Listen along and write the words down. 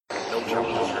No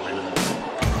challenges remaining.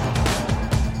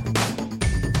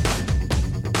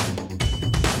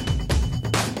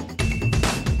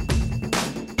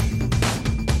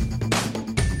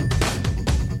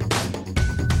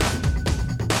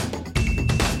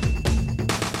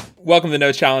 Welcome to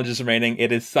No Challenges Remaining.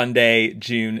 It is Sunday,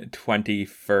 June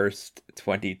 21st,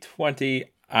 2020.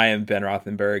 I am Ben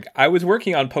Rothenberg. I was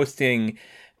working on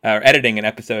editing an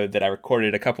episode that I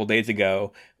recorded a couple days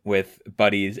ago with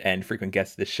buddies and frequent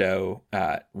guests of the show,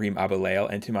 Reem Abulail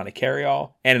and Tumani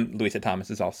Carayol, and Louisa Thomas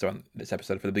is also on this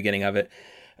episode for the beginning of it.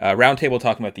 Roundtable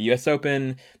talking about the U.S.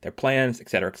 Open, their plans,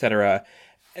 etc., etc.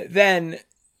 Then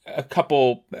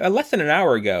less than an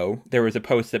hour ago, there was a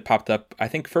post that popped up. I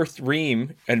think first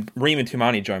Reem and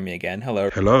Tumani joined me again. Hello.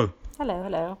 Hello.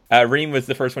 Reem was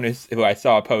the first one who I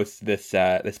saw post this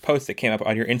post that came up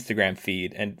on your Instagram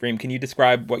feed. And Reem, can you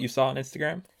describe what you saw on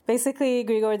Instagram? Basically,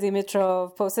 Grigor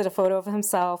Dimitrov posted a photo of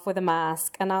himself with a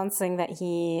mask announcing that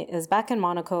he is back in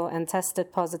Monaco and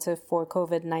tested positive for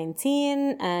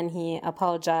COVID-19, and he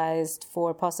apologized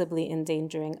for possibly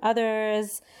endangering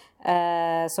others.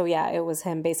 It was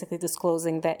him basically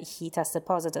disclosing that he tested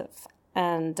positive.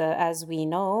 And as we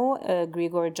know,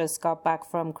 Grigor just got back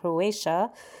from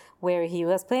Croatia, where he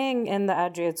was playing in the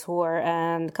Adria Tour,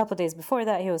 and a couple of days before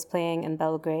that, he was playing in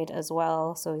Belgrade as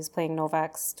well. So he's playing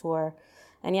Novak's tour.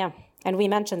 And we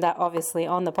mentioned that obviously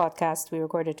on the podcast we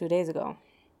recorded 2 days ago.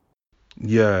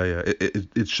 Yeah.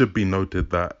 It should be noted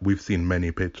that we've seen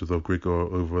many pictures of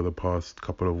Grigor over the past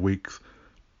couple of weeks,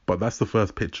 but that's the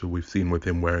first picture we've seen with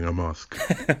him wearing a mask.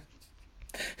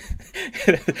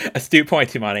 Astute point,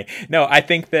 Tumani. No, I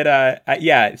think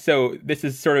that, so this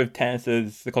is sort of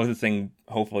tennis's, the closest thing,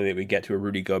 hopefully, that we get to a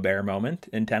Rudy Gobert moment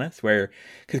in tennis,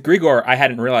 because Grigor, I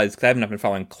hadn't realized, because I haven't been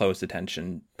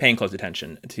paying close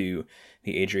attention to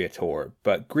the Adria Tour,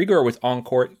 but Grigor was on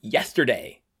court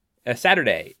yesterday,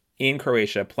 Saturday, in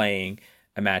Croatia, playing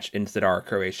a match in Zadar,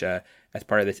 Croatia, as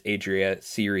part of this Adria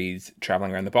series,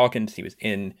 traveling around the Balkans. He was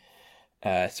in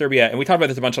Serbia, and we talked about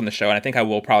this a bunch on the show, and I think I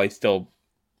will probably still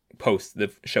post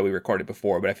the show we recorded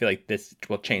before, but I feel like this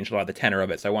will change a lot of the tenor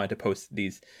of it, so I wanted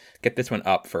to get this one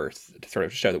up first to sort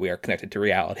of show that we are connected to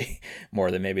reality more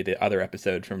than maybe the other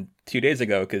episode from 2 days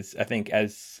ago, because I think,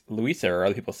 as Louisa or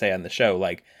other people say on the show,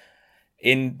 like,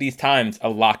 in these times, a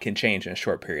lot can change in a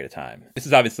short period of time. This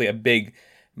is obviously a big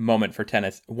moment for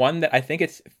tennis, one that I think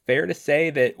it's fair to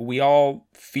say that we all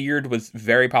feared was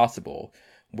very possible,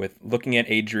 with looking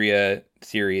at Adria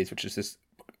series, which is this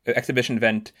exhibition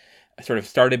event sort of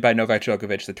started by Novak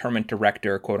Djokovic. The tournament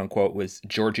director, quote unquote, was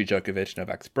Georgi Djokovic,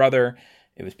 Novak's brother.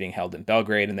 It was being held in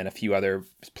Belgrade, and then a few other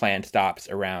planned stops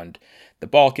around the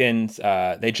Balkans.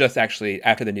 They just actually,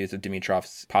 after the news of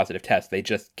Dimitrov's positive test, they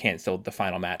just canceled the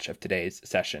final match of today's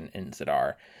session in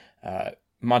Zadar.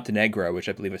 Montenegro, which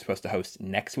I believe is supposed to host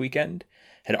next weekend,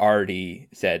 had already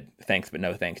said thanks but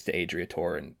no thanks to Adria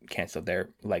Tour and canceled their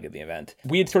leg of the event.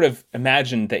 We had sort of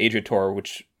imagined the Adria Tour,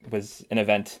 which was an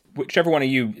event, whichever one of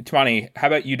you, Tumani, how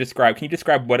about you describe, can you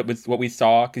describe what we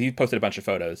saw? Because you posted a bunch of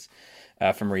photos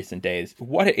from recent days.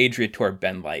 What had Adria Tour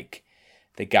been like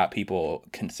that got people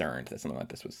concerned that something like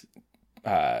this was,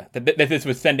 that this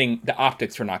was sending, the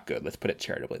optics were not good, let's put it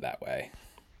charitably that way.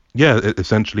 Yeah,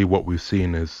 essentially what we've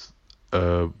seen is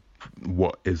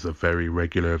what is a very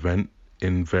regular event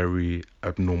in very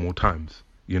abnormal times.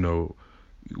 You know,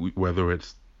 whether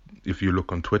it's, if you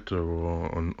look on Twitter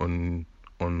or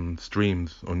on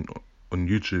streams on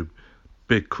YouTube,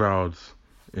 big crowds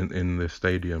in the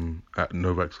stadium at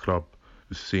Novak's club.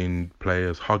 We've seen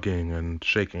players hugging and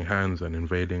shaking hands and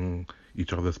invading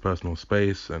each other's personal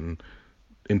space and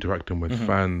interacting with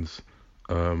fans.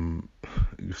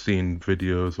 You've seen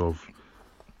videos of,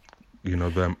 you know,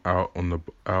 them out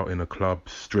in a club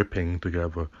stripping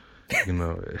together, you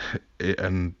know,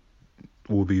 and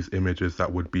all these images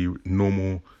that would be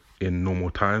normal in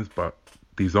normal times, but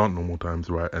these aren't normal times,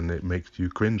 right? And it makes you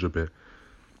cringe a bit.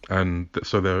 And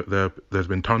so there's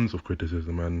been tons of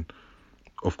criticism, and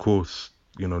of course,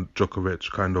 you know, Djokovic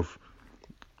kind of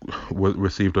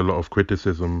received a lot of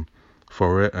criticism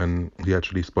for it, and he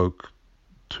actually spoke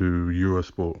to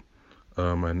Eurosport,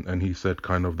 and he said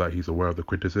kind of that he's aware of the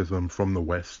criticism from the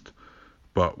West,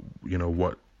 but you know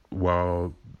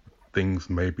while things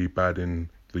may be bad in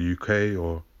the UK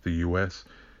or the US,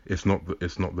 it's not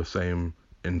the same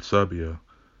in Serbia,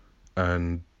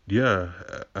 and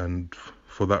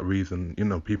for that reason, you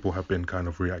know, people have been kind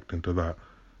of reacting to that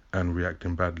and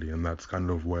reacting badly, and that's kind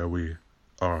of where we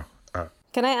are at.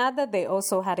 Can I add that they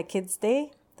also had a kids'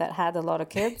 day that had a lot of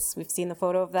kids? We've seen the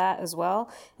photo of that as well.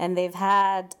 And they've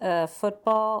had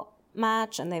football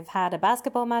match, and they've had a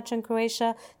basketball match in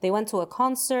Croatia. They went to a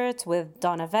concert with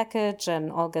Donna Vekic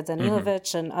and Olga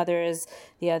Danilovic and others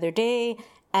the other day.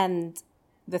 And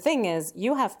the thing is,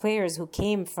 you have players who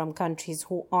came from countries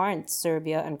who aren't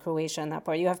Serbia and Croatia in that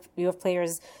part. You have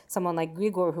players, someone like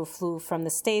Grigor, who flew from the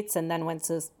States and then went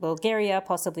to Bulgaria,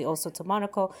 possibly also to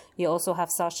Monaco. You also have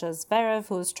Sasha Zverev,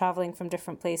 who's traveling from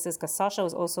different places, because Sasha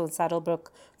was also in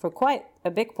Saddlebrook for quite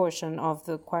a big portion of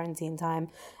the quarantine time.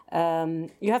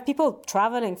 You have people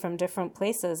traveling from different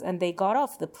places, and they got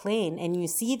off the plane, and you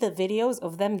see the videos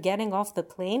of them getting off the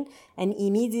plane and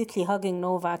immediately hugging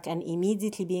Novak and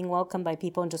immediately being welcomed by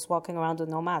people and just walking around with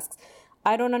no masks.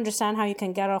 I don't understand how you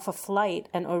can get off a flight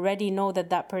and already know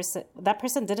that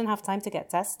person didn't have time to get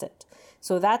tested.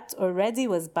 So that already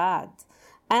was bad.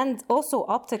 And also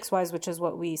optics-wise, which is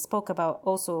what we spoke about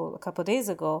also a couple of days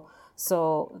ago.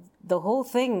 So the whole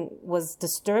thing was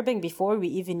disturbing before we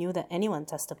even knew that anyone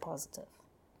tested positive.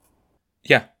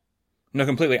 Yeah, no,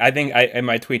 completely. I think in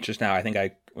my tweet just now, I think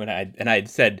I had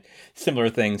said similar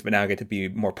things, but now I get to be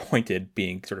more pointed,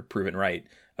 being sort of proven right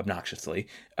obnoxiously.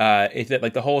 Is that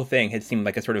like the whole thing had seemed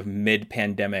like a sort of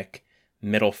mid-pandemic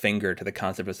middle finger to the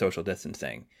concept of social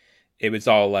distancing. It was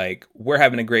all like, we're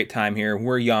having a great time here.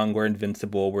 We're young. We're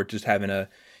invincible. We're just having a,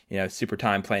 super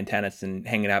time playing tennis and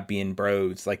hanging out, being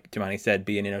bros, like Tumaini said,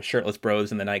 being, shirtless bros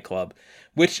in the nightclub,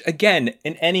 which again,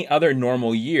 in any other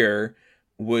normal year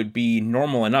would be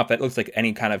normal enough. That looks like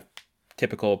any kind of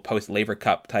typical post-Laver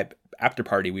Cup type after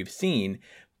party we've seen.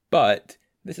 But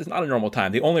this is not a normal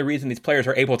time. The only reason these players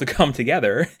are able to come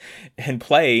together and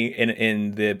play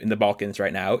in the Balkans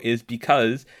right now is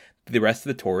because the rest of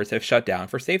the tours have shut down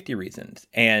for safety reasons.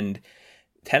 And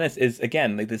tennis is,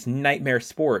 again, like this nightmare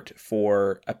sport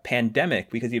for a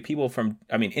pandemic, because you have people from,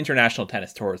 international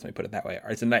tennis tours, let me put it that way,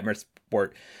 it's a nightmare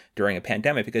sport during a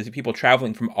pandemic because you have people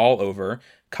traveling from all over,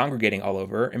 congregating all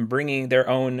over, and bringing their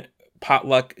own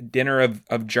potluck dinner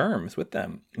of germs with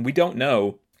them. We don't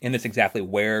know in this exactly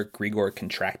where Grigor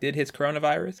contracted his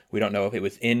coronavirus. We don't know if it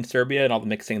was in Serbia and all the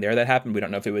mixing there that happened. We don't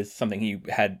know if it was something he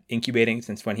had incubating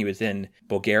since when he was in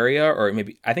Bulgaria, or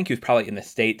maybe, I think he was probably in the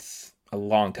States a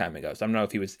long time ago. So I don't know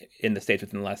if he was in the States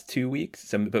within the last 2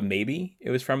 weeks, but maybe it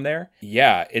was from there.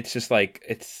 Yeah, it's just like,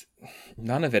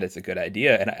 none of it is a good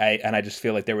idea. And I just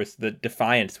feel like there was the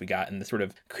defiance we got and the sort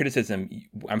of criticism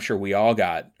I'm sure we all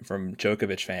got from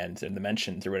Djokovic fans and the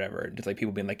mentions or whatever. Just like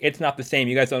people being like, it's not the same.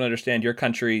 You guys don't understand your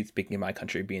country. Speaking of my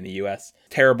country being the US,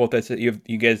 terrible.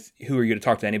 You guys, who are you to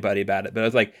talk to anybody about it? But I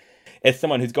was like, as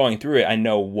someone who's going through it, I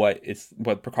know what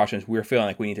precautions we're feeling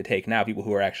like we need to take now, people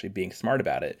who are actually being smart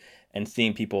about it, and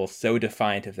seeing people so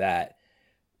defiant of that,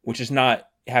 which is not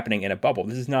happening in a bubble.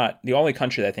 This is not the only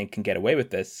country that I think can get away with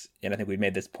this. And I think we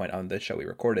made this point on the show we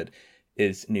recorded,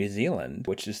 is New Zealand,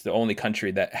 which is the only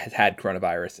country that has had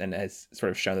coronavirus and has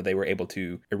sort of shown that they were able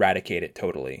to eradicate it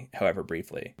totally, however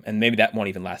briefly. And maybe that won't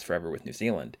even last forever with New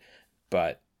Zealand.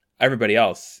 But everybody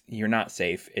else, you're not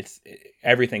safe.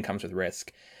 Everything comes with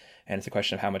risk. And it's a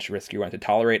question of how much risk you're willing to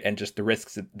tolerate, and just the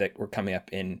risks that were coming up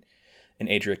in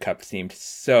Adria Cup seemed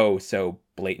so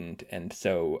blatant and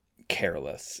so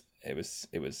careless. It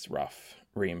was rough.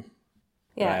 Reem,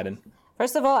 yeah.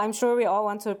 First of all, I'm sure we all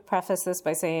want to preface this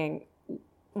by saying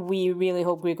we really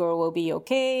hope Grigor will be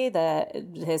okay, that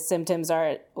his symptoms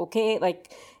are okay.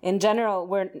 Like, in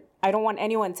general, I don't want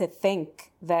anyone to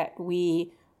think that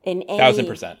we, in any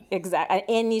 1,000%,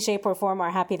 any shape or form,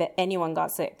 are happy that anyone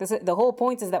got sick. The whole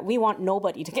point is that we want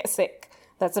nobody to get sick.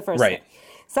 That's the first thing.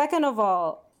 Second of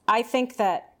all, I think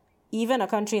that even a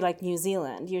country like New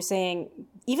Zealand, you're saying,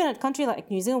 even a country like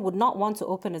New Zealand would not want to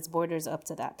open its borders up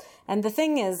to that. And the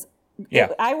thing is,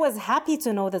 I was happy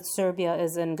to know that Serbia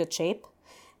is in good shape.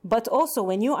 But also,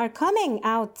 when you are coming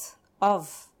out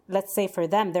of, let's say for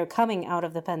them, they're coming out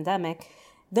of the pandemic,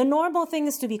 the normal thing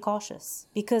is to be cautious.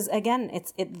 Because again,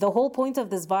 the whole point of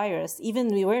this virus, even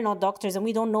we're not doctors and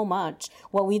we don't know much,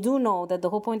 what we do know that the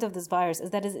whole point of this virus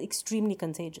is that it's extremely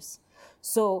contagious.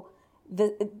 So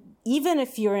even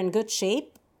if you're in good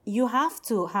shape, you have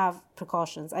to have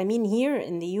precautions. I mean, here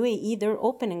in the UAE, they're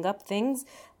opening up things,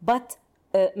 but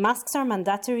masks are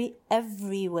mandatory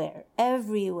everywhere.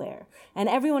 And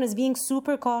everyone is being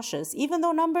super cautious, even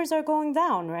though numbers are going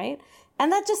down, right? And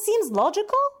that just seems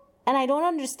logical. And I don't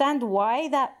understand why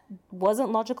that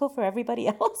wasn't logical for everybody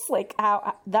else. Like,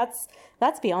 how that's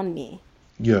beyond me.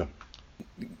 Yeah.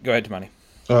 Go ahead, Tumaini.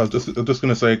 I was just going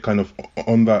to say, kind of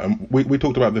on that, and we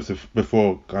talked about this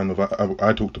before. Kind of,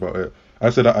 I talked about it. I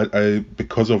said I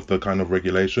because of the kind of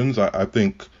regulations, I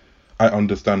think I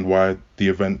understand why the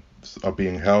events are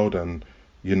being held, and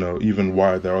even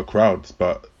why there are crowds.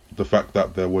 But the fact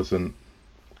that there wasn't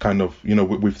kind of,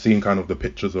 we've seen kind of the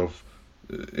pictures of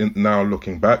now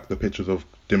looking back, the pictures of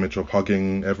Dimitrov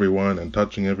hugging everyone and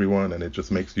touching everyone, and it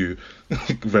just makes you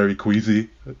very queasy.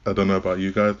 I don't know about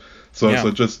you guys.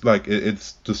 So just like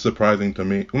it's just surprising to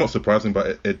me. Well, not surprising,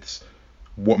 but it's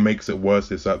what makes it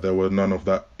worse is that there were none of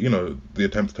that. The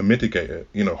attempts to mitigate it.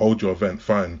 Hold your event,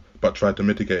 fine, but try to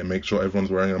mitigate it. Make sure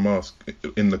everyone's wearing a mask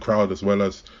in the crowd as well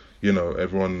as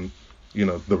everyone.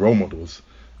 The role models.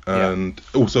 And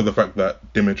also the fact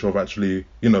that Dimitrov actually,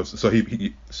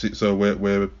 so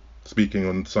we're speaking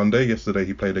on Sunday. Yesterday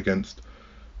he played against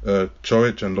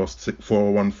Coric and lost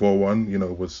 4-1,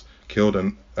 4-1. Was killed,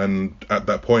 and at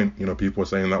that point, people were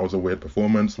saying that was a weird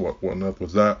performance. What on earth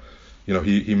was that?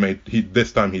 He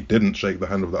this time he didn't shake the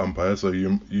hand of the umpire. So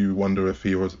you wonder if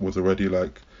he was already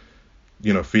like,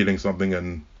 feeling something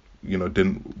and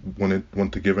didn't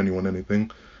want to give anyone anything.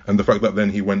 And the fact that then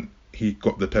he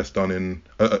got the test done in.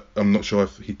 I'm not sure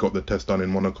if he got the test done in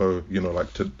Monaco,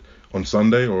 on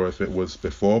Sunday, or if it was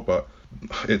before. But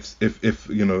it's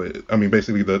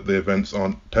basically the events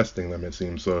aren't testing them, it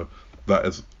seems. So that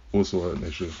is also an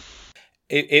issue.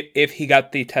 If he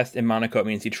got the test in Monaco, it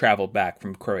means he traveled back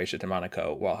from Croatia to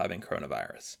Monaco while having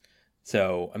coronavirus.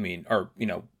 So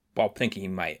while thinking he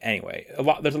might anyway.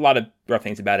 There's a lot of rough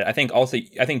things about it. I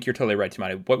think you're totally right,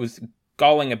 Timani. What was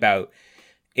galling about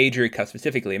Adria Cup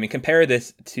specifically, compare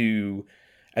this to,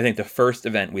 I think the first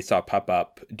event we saw pop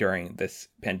up during this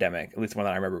pandemic, at least one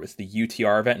that I remember, was the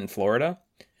UTR event in Florida,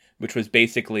 which was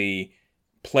basically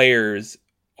players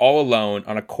all alone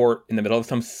on a court in the middle of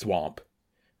some swamp,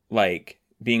 like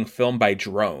being filmed by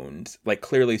drones, like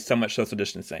clearly so much social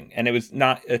distancing. And it was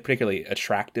not a particularly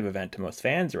attractive event to most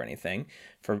fans or anything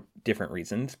for different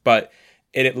reasons, but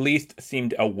it at least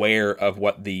seemed aware of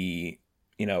what the,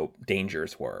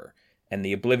 dangers were. And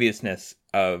the obliviousness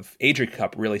of Adria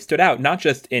Cup really stood out, not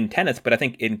just in tennis, but I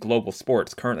think in global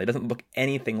sports currently. It doesn't look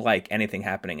anything like anything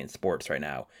happening in sports right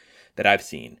now that I've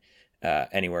seen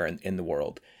anywhere in the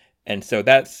world. And so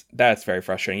that's very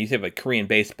frustrating. You have like Korean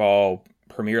baseball,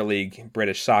 Premier League,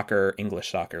 British soccer,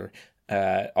 English soccer,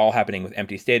 all happening with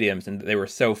empty stadiums. And they were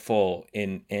so full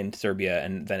in Serbia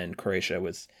and then in Croatia. It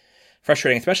was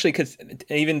frustrating, especially because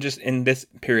even just in this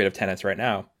period of tennis right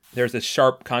now, there's a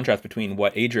sharp contrast between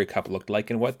what Adria Cup looked like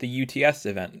and what the UTS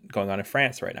event going on in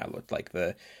France right now looked like.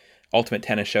 The Ultimate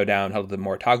Tennis Showdown held at the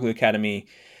Mouratoglou Academy.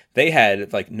 They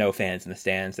had like no fans in the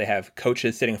stands. They have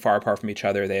coaches sitting far apart from each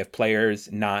other. They have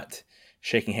players not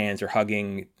shaking hands or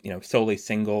hugging, solely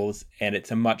singles. And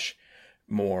it's a much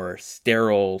more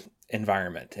sterile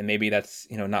environment. And maybe that's,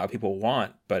 not what people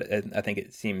want, but I think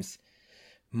it seems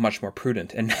much more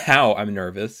prudent. And now I'm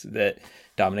nervous that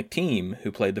Dominic Thiem,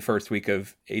 who played the first week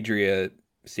of Adria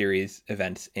Series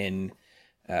events in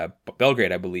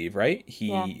Belgrade, I believe, right?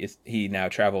 He now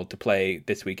traveled to play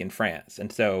this week in France.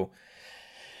 And so,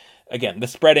 again, the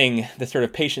sort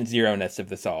of patient zero-ness of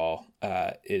this all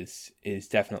is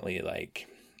definitely like,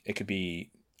 it could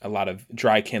be a lot of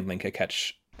dry kindling could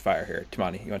catch fire here.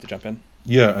 Timani, you want to jump in?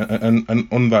 Yeah, and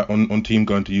on that, on Thiem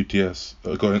going to UTS,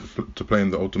 going to play in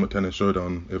the Ultimate Tennis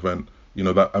Showdown event,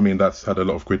 that's had a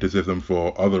lot of criticism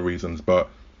for other reasons, but,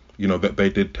 that they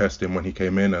did test him when he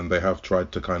came in, and they have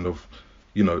tried to kind of,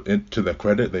 to their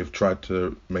credit, they've tried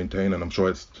to maintain, and I'm sure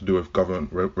it's to do with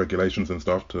government regulations and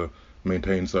stuff, to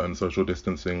maintain certain social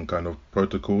distancing kind of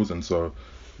protocols, and so,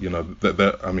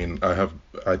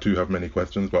 I do have many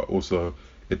questions, but also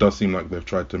it does seem like they've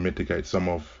tried to mitigate some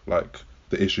of, like,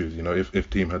 the issues. If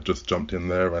Thiem had just jumped in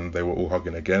there and they were all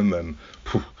hugging again, then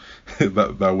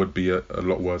that would be a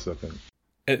lot worse, I think.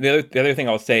 The other thing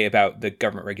I'll say about the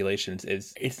government regulations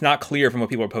is it's not clear from what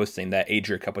people are posting that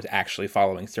Adria Cup was actually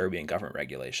following Serbian government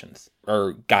regulations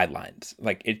or guidelines.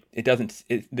 Like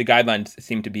the guidelines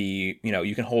seem to be,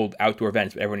 you can hold outdoor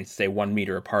events, but everyone needs to stay 1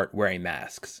 meter apart wearing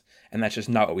masks. And that's just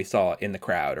not what we saw in the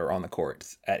crowd or on the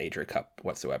courts at Adria Cup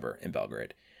whatsoever in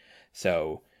Belgrade.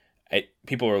 So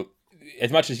people are,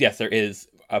 as much as, yes, there is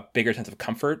a bigger sense of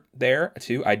comfort there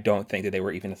too, I don't think that they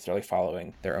were even necessarily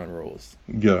following their own rules.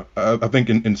 Yeah, I think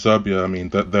in Serbia,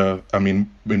 in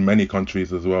many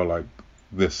countries as well, like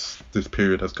this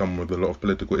period has come with a lot of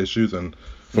political issues, and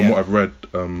from what I've read,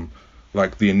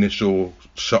 like the initial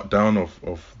shutdown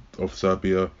of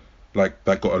Serbia, like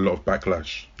that got a lot of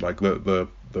backlash. Like the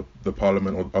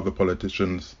parliament or other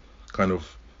politicians kind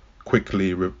of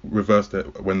quickly reversed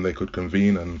it when they could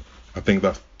convene, and I think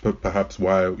that's perhaps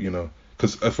why,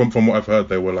 because from what I've heard,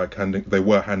 they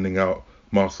were handing out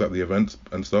masks at the events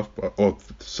and stuff, or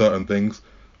certain things,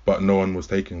 but no one was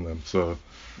taking them. So,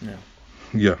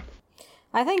 yeah.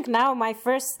 I think now my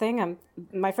first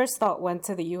thought went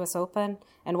to the U.S. Open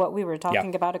and what we were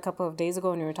talking about a couple of days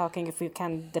ago when we were talking if we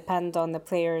can depend on the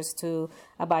players to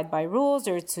abide by rules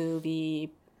or to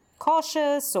be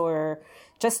cautious or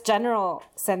just general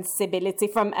sensibility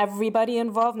from everybody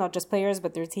involved, not just players,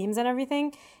 but their teams and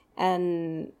everything.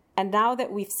 And now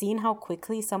that we've seen how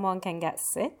quickly someone can get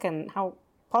sick and how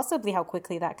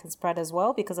quickly that can spread as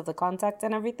well because of the contact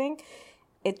and everything,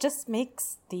 it just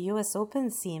makes the U.S.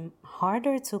 Open seem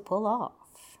harder to pull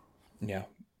off. Yeah.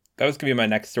 That was going to be my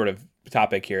next sort of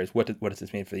topic here is what does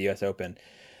this mean for the U.S. Open?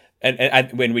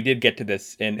 And when we did get to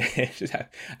this, and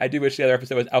I do wish the other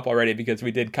episode was up already because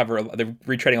we did cover, they're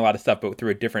retreading a lot of stuff, but through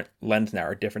a different lens now,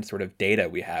 or different sort of data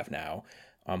we have now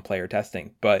on player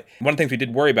testing. But one of the things we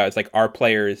did worry about is like, are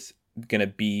players going to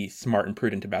be smart and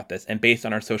prudent about this? And based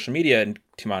on our social media, and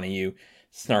Toumani, you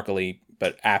snarkily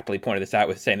but aptly pointed this out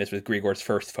with saying this was Grigor's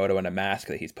first photo in a mask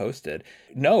that he's posted.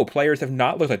 No, players have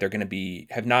not looked like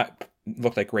have not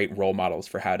looked like great role models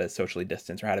for how to socially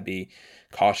distance or how to be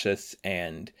cautious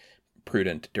and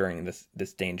prudent during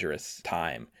this dangerous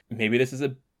time. Maybe this is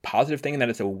a positive thing in that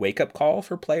it's a wake-up call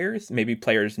for players. Maybe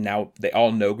players now, they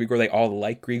all know Grigor, they all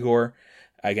like Grigor.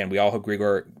 Again, we all hope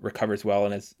Grigor recovers well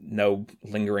and has no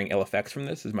lingering ill effects from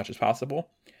this as much as possible.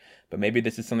 But maybe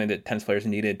this is something that tennis players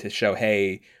needed to show,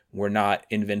 hey, we're not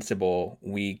invincible.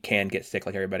 We can get sick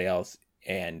like everybody else,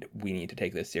 and we need to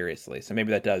take this seriously. So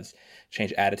maybe that does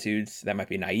change attitudes. That might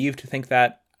be naive to think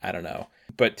that. I don't know.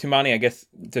 But Toumani, I guess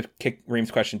to kick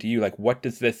Reem's question to you, like what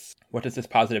does this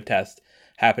positive test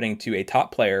happening to a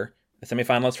top player, a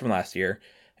semifinalist from last year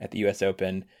at the US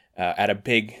Open, at a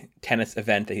big tennis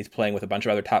event that he's playing with a bunch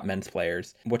of other top men's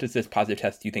players, what does this positive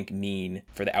test do you think mean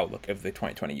for the outlook of the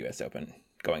 2020 US Open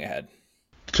going ahead?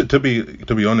 To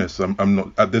be honest, I'm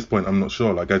not at this point. I'm not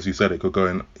sure. Like as you said, it could go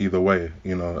in either way.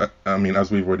 You know, I mean, as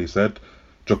we've already said,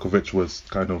 Djokovic was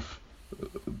kind of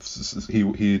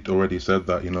he'd already said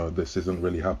that, you know, this isn't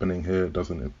really happening here. It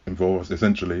doesn't involve us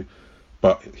essentially,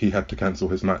 but he had to cancel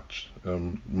his match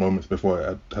moments before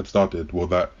it had started. Will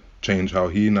that change how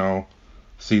he now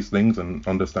sees things and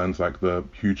understands like the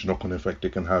huge knock-on effect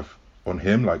it can have on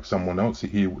him, like someone else?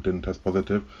 He didn't test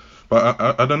positive, but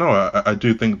I don't know. I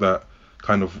do think that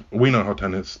kind of, we know how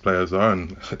tennis players are,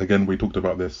 and again we talked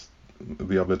about this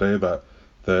the other day, that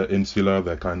they're insular,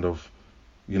 they're kind of,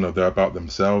 you know, they're about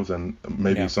themselves, and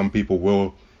maybe some people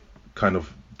will kind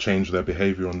of change their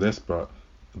behavior on this, but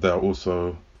there are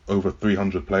also over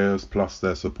 300 players plus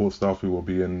their support staff who will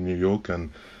be in New York, and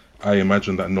I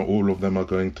imagine that not all of them are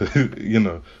going to, you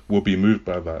know, will be moved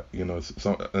by that, you know,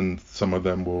 and some of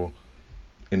them will,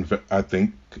 I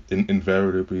think,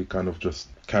 invariably kind of just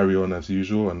carry on as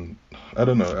usual. And I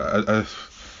don't know.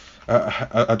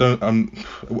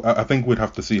 I think we'd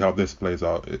have to see how this plays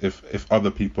out. If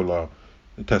other people are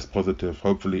test positive,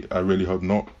 hopefully, I really hope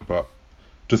not. But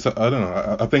just I don't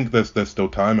know. I think there's still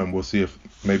time, and we'll see if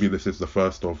maybe this is the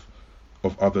first of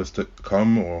others to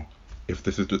come, or if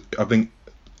this is just, I think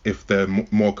if there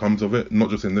more comes of it, not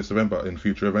just in this event but in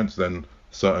future events, then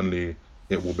certainly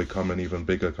it will become an even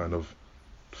bigger kind of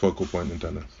focal point in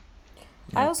tennis.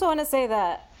 I also want to say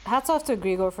that hats off to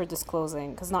Grigor for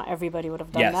disclosing, because not everybody would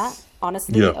have done that.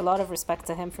 Honestly, a lot of respect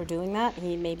to him for doing that.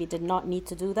 He maybe did not need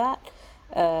to do that,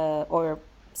 or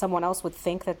someone else would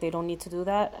think that they don't need to do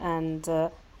that. And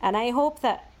I hope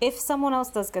that if someone else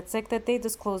does get sick, that they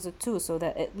disclose it too, so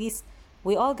that at least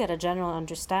we all get a general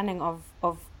understanding of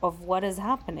what is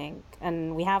happening,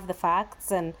 and we have the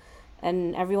facts, and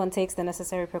everyone takes the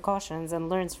necessary precautions and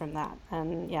learns from that.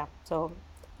 And so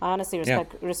I honestly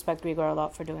respect Grigor a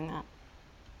lot for doing that.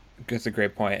 That's a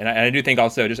great point. And I do think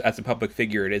also, just as a public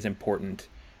figure, it is important,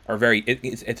 or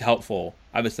it's helpful,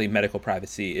 obviously medical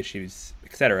privacy issues,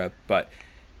 etc. But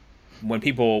when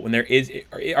there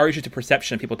are issues of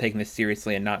perception of people taking this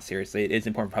seriously and not seriously, it is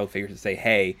important for public figures to say,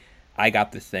 hey, I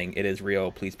got this thing. It is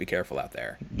real. Please be careful out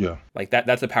there. Yeah. Like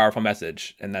that's a powerful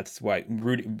message. And that's why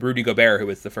Rudy Gobert, who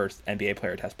was the first NBA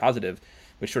player to test positive,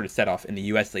 which sort of set off in the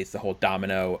US at least the whole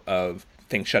domino of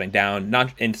things shutting down,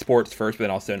 not in sports first, but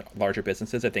then also in larger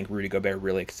businesses. I think Rudy Gobert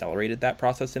really accelerated that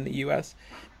process in the US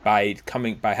by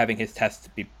having his tests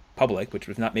be public, which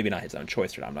was maybe not his own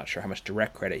choice, or I'm not sure how much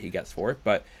direct credit he gets for it,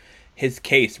 but his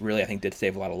case really, I think, did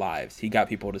save a lot of lives. He got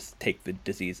people to take the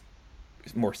disease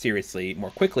more seriously,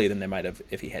 more quickly than they might have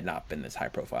if he had not been this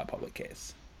high-profile public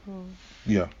case.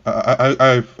 Yeah,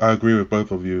 I agree with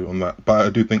both of you on that, but I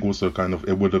do think also kind of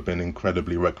it would have been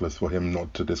incredibly reckless for him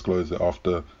not to disclose it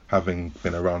after having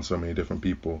been around so many different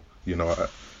people. You know,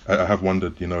 I have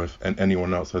wondered, you know, if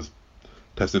anyone else has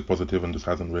tested positive and just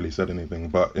hasn't really said anything.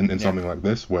 But in something like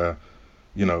this, where,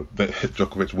 you know,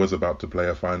 Djokovic was about to play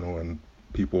a final and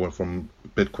people from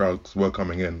big crowds were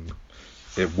coming in,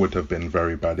 it would have been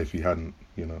very bad if he hadn't,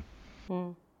 you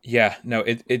know. Yeah, no,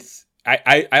 it's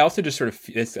I also just sort of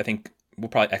this, I think we'll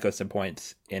probably echo some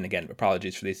points, and again,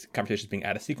 apologies for these conversations being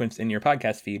out of sequence in your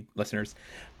podcast feed, listeners,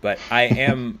 but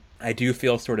I do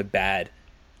feel sort of bad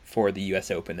for the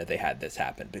US Open that they had this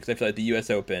happen, because I feel like the US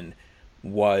Open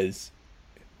was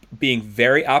being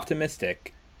very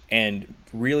optimistic and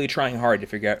really trying hard to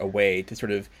figure out a way to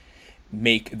sort of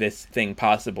make this thing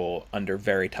possible under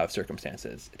very tough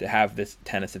circumstances. To have this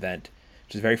tennis event,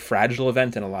 which is a very fragile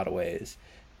event in a lot of ways,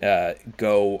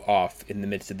 go off in the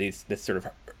midst of this sort of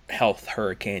health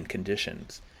hurricane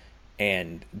conditions.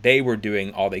 And they were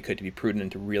doing all they could to be prudent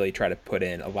and to really try to put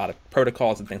in a lot of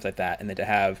protocols and things like that. And then to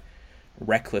have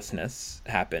recklessness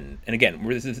happen. And again,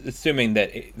 we're assuming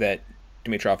that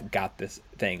Dimitrov got this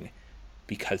thing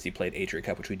because he played Adria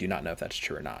Cup, which we do not know if that's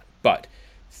true or not. But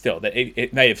still, that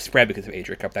it might have spread because of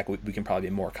Adria Cup. That we can probably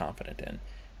be more confident in,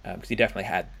 because he definitely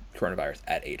had coronavirus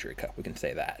at Adria Cup. We can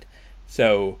say that.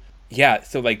 So yeah,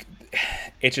 so like,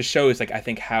 it just shows, like, I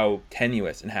think how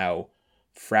tenuous and how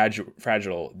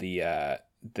fragile the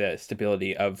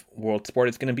stability of world sport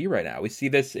is going to be right now. We see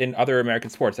this in other American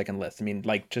sports I can list. I mean,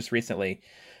 like, just recently,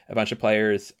 a bunch of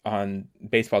players on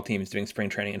baseball teams doing spring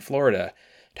training in Florida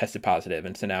tested positive,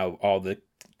 and so now all the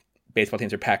baseball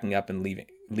teams are packing up and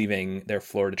leaving their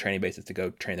Florida training bases to go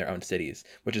train their own cities,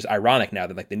 which is ironic now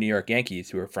that, like, the New York Yankees,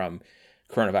 who are from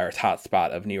coronavirus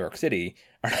hotspot of New York City,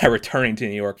 are now returning to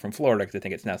New York from Florida because they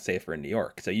think it's now safer in New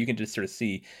York. So you can just sort of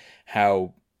see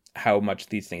how much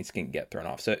these things can get thrown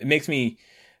off. So it makes me,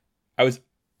 I was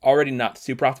already not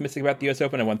super optimistic about the US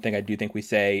Open, and one thing I do think we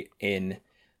say in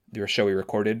the show we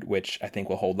recorded, which I think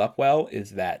will hold up well,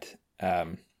 is that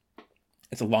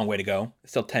it's a long way to go.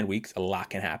 It's still 10 weeks. A lot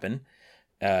can happen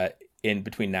in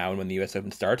between now and when the US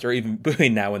Open starts, or even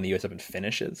between now and the US Open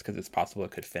finishes, because it's possible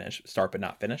it could start but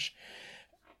not finish.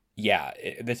 Yeah,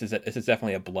 this is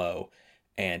definitely a blow,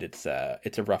 and it's a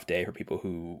rough day for people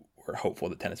who were hopeful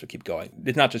that tennis would keep going.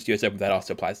 It's not just US Open, that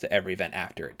also applies to every event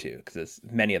after it too, because there's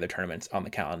many other tournaments on the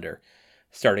calendar,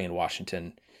 starting in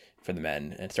Washington for the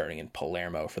men and starting in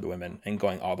Palermo for the women, and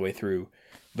going all the way through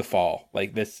the fall.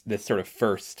 Like this sort of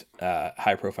first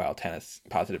high profile tennis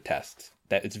positive test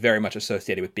that it's very much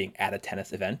associated with being at a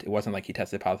tennis event. It wasn't like he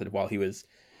tested positive while he was,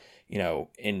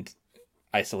 in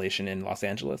isolation in Los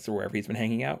Angeles or wherever he's been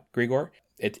hanging out, Grigor.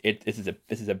 This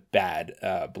is a bad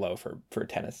blow for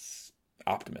tennis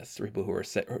optimists, for people who are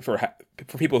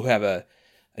for people who have a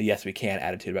yes we can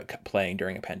attitude about playing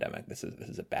during a pandemic. This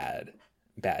is a bad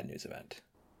news event.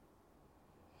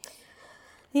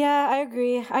 Yeah, I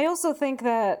agree. I also think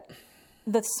that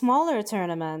the smaller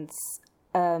tournaments,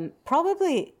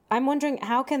 probably, I'm wondering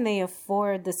how can they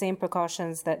afford the same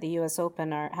precautions that the US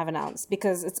Open have announced,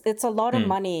 because it's a lot of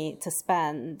money to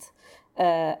spend,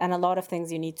 and a lot of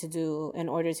things you need to do in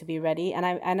order to be ready. And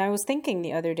I was thinking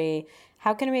the other day,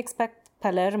 how can we expect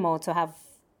Palermo to have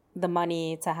the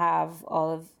money to have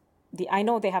all of I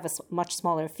know they have a much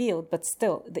smaller field, but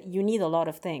still, you need a lot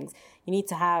of things. You need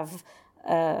to have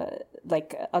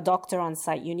like a doctor on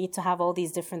site. You need to have all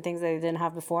these different things that they didn't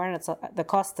have before, and the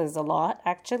cost is a lot,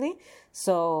 actually.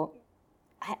 So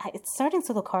it's starting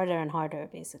to look harder and harder,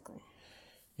 basically.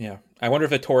 Yeah, I wonder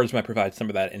if the tours might provide some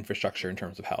of that infrastructure in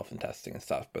terms of health and testing and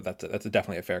stuff. But that's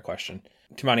definitely a fair question.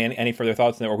 Tumani, any further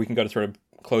thoughts, or we can go to sort of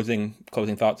closing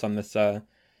thoughts on this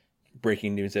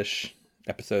breaking news-ish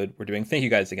episode we're doing. Thank you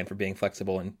guys again for being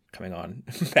flexible and coming on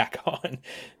back on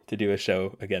to do a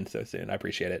show again so soon. I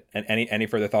appreciate it. And any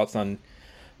further thoughts on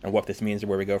what this means or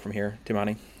where we go from here,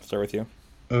 Tumani? Start with you.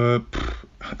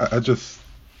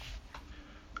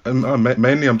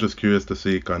 Mainly I'm just curious to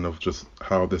see kind of just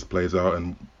how this plays out,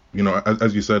 and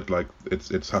as you said, like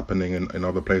it's happening in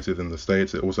other places in the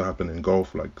States. It also happened in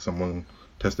golf, like someone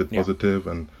tested positive,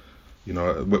 and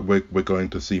we're going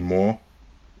to see more.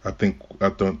 I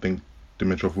don't think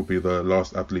Dimitrov will be the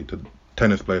last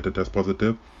tennis player to test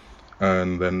positive,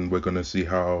 and then we're going to see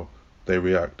how they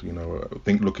react. I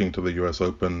think looking to the US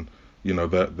Open,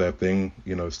 their thing,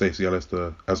 Stacey Ellis,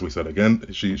 as we said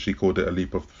again, she called it a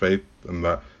leap of faith, and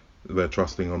that they're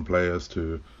trusting on players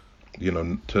to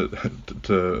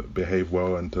behave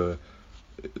well and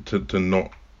to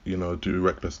not do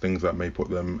reckless things that may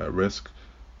put them at risk,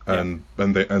 and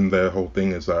their whole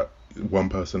thing is that one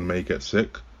person may get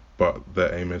sick, but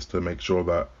their aim is to make sure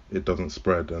that it doesn't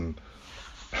spread. And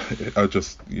I'm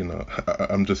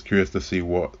just curious to see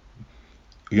what,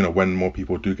 when more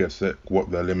people do get sick,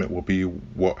 what their limit will be,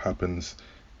 what happens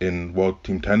in World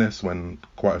Team Tennis when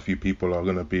quite a few people are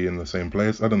going to be in the same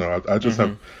place. I don't know. I just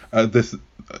have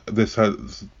this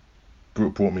has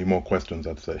brought me more questions,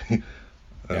 I'd say.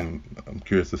 and I'm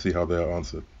curious to see how they are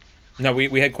answered. No,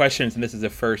 we had questions, and this is the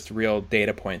first real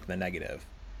data point in the negative.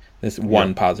 This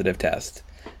one positive test.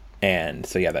 And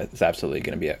so, yeah, that's absolutely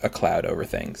going to be a cloud over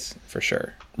things for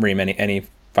sure. Reem, any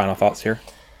final thoughts here?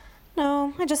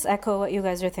 No, I just echo what you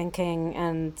guys are thinking.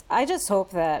 And I just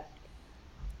hope that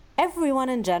everyone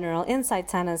in general, inside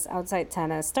tennis, outside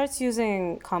tennis, starts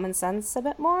using common sense a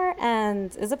bit more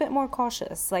and is a bit more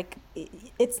cautious. Like,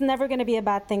 it's never going to be a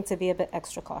bad thing to be a bit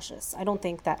extra cautious. I don't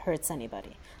think that hurts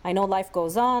anybody. I know life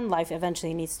goes on, life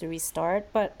eventually needs to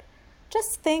restart, but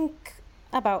just think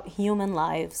about human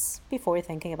lives before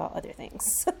thinking about other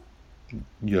things.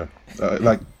 Yeah,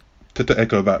 like to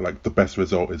echo that, like the best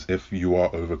result is if you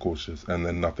are overcautious and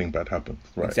then nothing bad happens,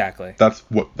 right? Exactly. That's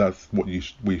what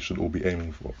we should all be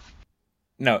aiming for.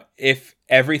 No, if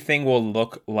everything will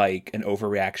look like an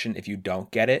overreaction if you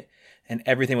don't get it, and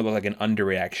everything will look like an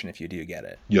underreaction if you do get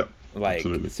it. Yeah, like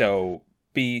absolutely. So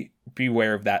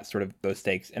beware of that sort of those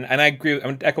stakes. And I agree. I'm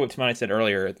going to echo what Timani said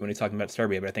earlier when he's talking about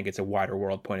Serbia, but I think it's a wider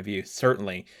world point of view.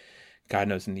 Certainly, God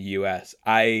knows in the U.S.,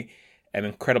 I am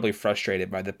incredibly frustrated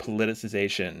by the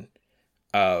politicization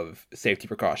of safety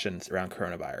precautions around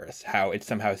coronavirus. How it's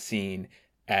somehow seen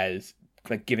as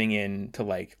like giving in to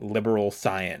like liberal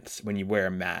science when you wear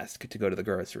a mask to go to the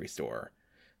grocery store.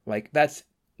 Like that's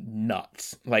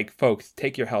nuts. Like, folks,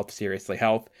 take your health seriously.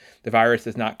 The virus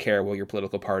does not care what your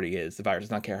political party is. The virus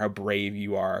does not care how brave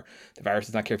you are. The virus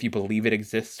does not care if you believe it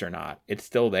exists or not. It's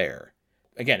still there.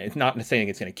 Again, it's not saying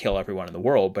it's going to kill everyone in the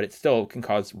world, but it still can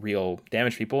cause real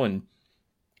damage to people, and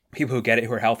people who get it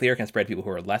who are healthier can spread to people who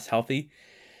are less healthy.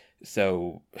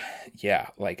 So yeah,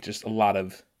 like just a lot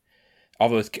of all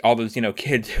those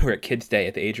kids who are at Kids Day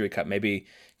at the Adria Cup. Maybe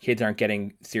kids aren't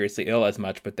getting seriously ill as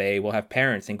much, but they will have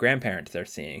parents and grandparents they're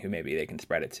seeing who maybe they can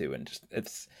spread it to, and just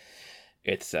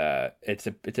it's a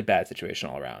bad situation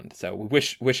all around. So we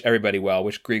wish everybody well.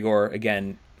 Wish Grigor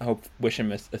again. Wish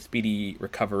him a speedy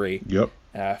recovery. Yep.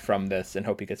 From this, and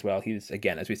hope he gets well. He's,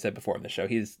 again, as we said before in the show,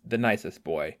 he's the nicest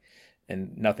boy,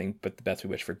 and nothing but the best we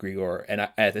wish for Grigor. And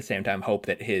at the same time, hope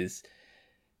that his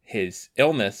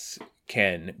illness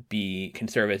can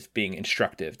serve as being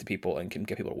instructive to people and can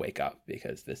get people to wake up,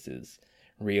 because this is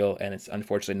real and it's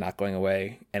unfortunately not going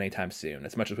away anytime soon.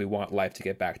 As much as we want life to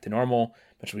get back to normal,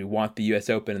 as much as we want the US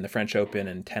Open and the French Open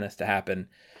and tennis to happen,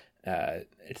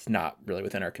 it's not really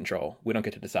within our control. We don't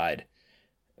get to decide.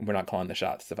 We're not calling the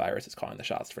shots. The virus is calling the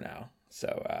shots for now.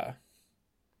 So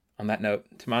on that note,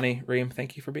 Timani, Reem,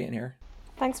 thank you for being here.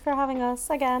 Thanks for having us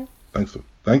again.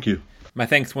 Thank you. My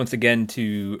thanks once again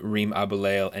to Reem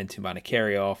Aboulayel and Timani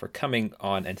Carayol for coming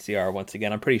on NCR once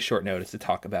again on pretty short notice to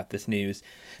talk about this news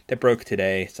that broke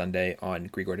today, Sunday, on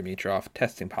Grigor Dimitrov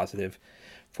testing positive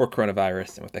for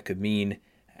coronavirus and what that could mean.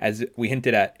 As we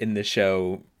hinted at in the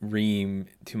show, Reem,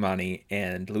 Timani,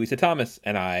 and Louisa Thomas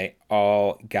and I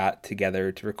all got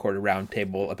together to record a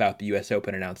roundtable about the US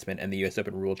Open announcement and the US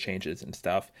Open rule changes and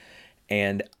stuff.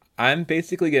 And I'm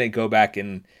basically going to go back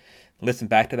and listen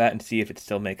back to that and see if it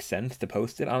still makes sense to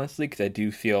post it, honestly, because I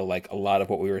do feel like a lot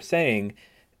of what we were saying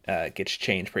gets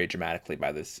changed pretty dramatically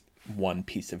by this one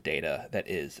piece of data that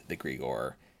is the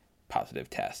Grigor positive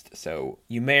test. So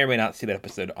you may or may not see that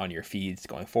episode on your feeds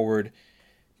going forward.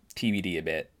 TBD a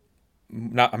bit.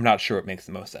 I'm not sure it makes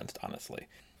the most sense, honestly.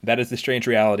 That is the strange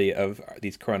reality of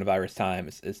these coronavirus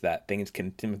times, is that things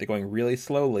can seem like they're going really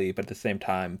slowly, but at the same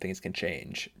time, things can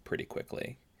change pretty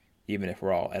quickly, even if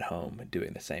we're all at home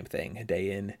doing the same thing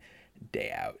day in,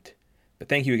 day out. But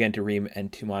thank you again to Reem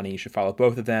and Timani. You should follow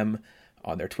both of them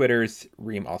on their Twitters.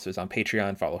 Reem also is on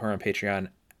Patreon. Follow her on Patreon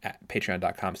at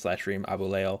patreon.com/Reem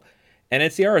Aboulayel. And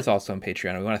NCR is also on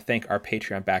Patreon. We want to thank our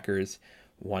Patreon backers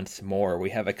once more. We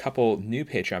have a couple new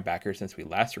Patreon backers since we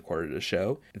last recorded the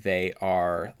show. They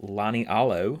are Lonnie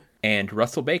Allo and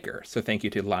Russell Baker. So thank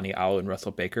you to Lonnie Allo and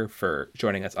Russell Baker for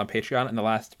joining us on Patreon in the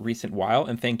last recent while.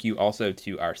 And thank you also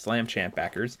to our Slam Champ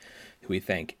backers, who we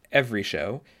thank every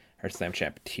show, our Slam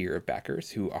Champ tier of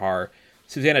backers, who are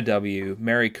Susanna W.,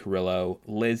 Mary Carrillo,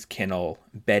 Liz Kinnell,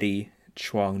 Betty,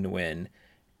 Chuang Nguyen,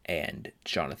 and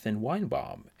Jonathan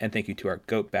Weinbaum. And thank you to our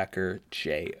GOAT backer,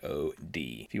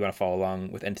 J.O.D. If you want to follow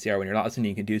along with NCR when you're not listening,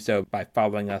 you can do so by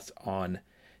following us on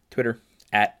Twitter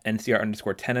at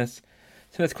NCR_tennis.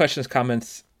 Send us questions,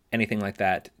 comments, anything like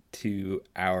that to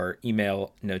our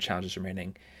email,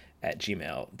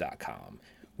 nochallengesremaining@gmail.com.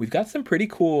 We've got some pretty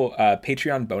cool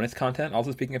Patreon bonus content.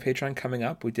 Also, speaking of Patreon, coming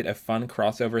up, we did a fun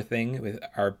crossover thing with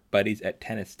our buddies at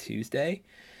Tennis Tuesday,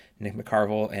 Nick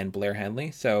McCarville and Blair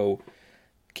Henley. So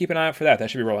keep an eye out for that. That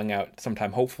should be rolling out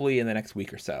sometime, hopefully, in the next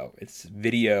week or so. It's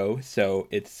video, so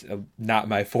it's not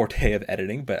my forte of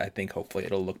editing, but I think hopefully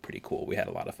it'll look pretty cool. We had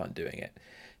a lot of fun doing it.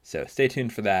 So stay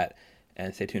tuned for that.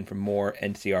 and stay tuned for more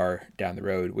NCR down the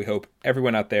road. We hope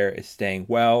everyone out there is staying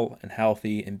well and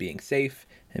healthy and being safe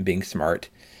and being smart.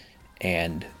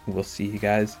 And we'll see you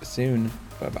guys soon.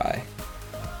 Bye-bye.